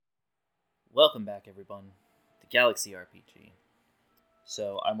Welcome back, everyone, to Galaxy RPG.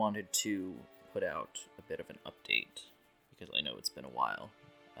 So, I wanted to put out a bit of an update because I know it's been a while.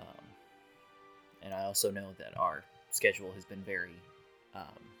 And I also know that our schedule has been very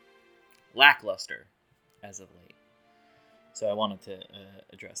lackluster as of late. So, I wanted to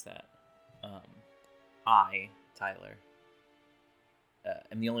address that. Tyler,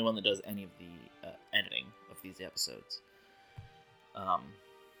 am the only one that does any of the editing of these episodes.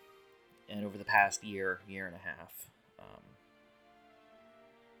 And over the past year and a half,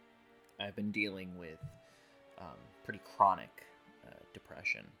 I've been dealing with pretty chronic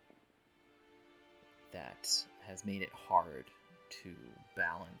depression that has made it hard to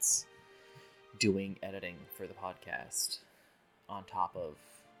balance doing editing for the podcast on top of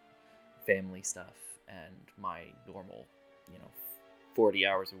family stuff and my normal, 40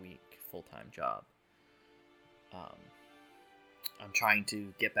 hours a week full-time job. I'm trying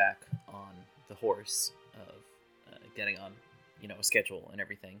to get back on the horse of getting on, a schedule and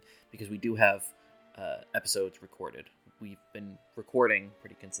everything, because we do have episodes recorded. We've been recording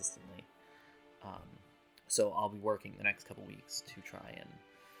pretty consistently. So I'll be working the next couple weeks to try and,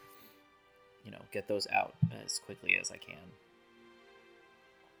 get those out as quickly as I can.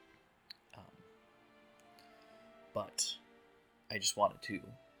 But I just wanted to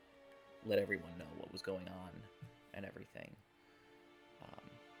let everyone know what was going on and everything.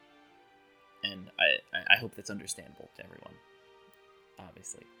 And I hope that's understandable to everyone,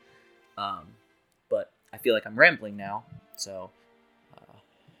 obviously. But I feel like I'm rambling now, so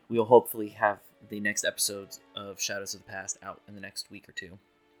we will hopefully have the next episodes of Shadows of the Past out in the next week or two.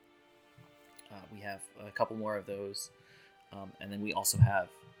 We have a couple more of those, and then we also have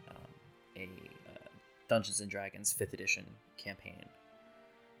a Dungeons & Dragons 5th edition campaign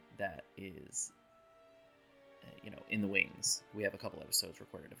that is, in the wings. We have a couple episodes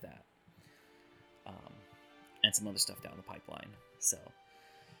recorded of that. And some other stuff down the pipeline. So,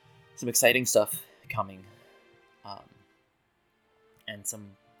 some exciting stuff coming. And some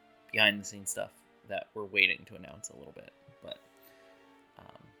behind-the-scenes stuff that we're waiting to announce a little bit. But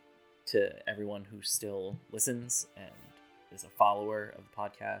to everyone who still listens and is a follower of the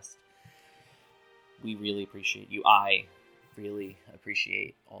podcast, we really appreciate you. I really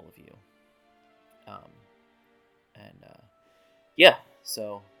appreciate all of you.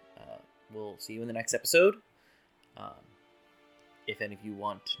 So we'll see you in the next episode. If any of you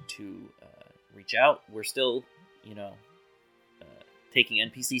want to reach out, we're still, taking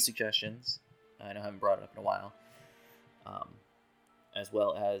NPC suggestions. I know I haven't brought it up in a while. As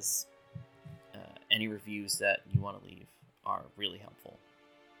well as any reviews that you want to leave are really helpful.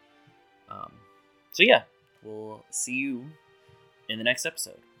 So yeah, we'll see you in the next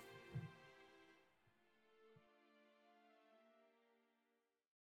episode.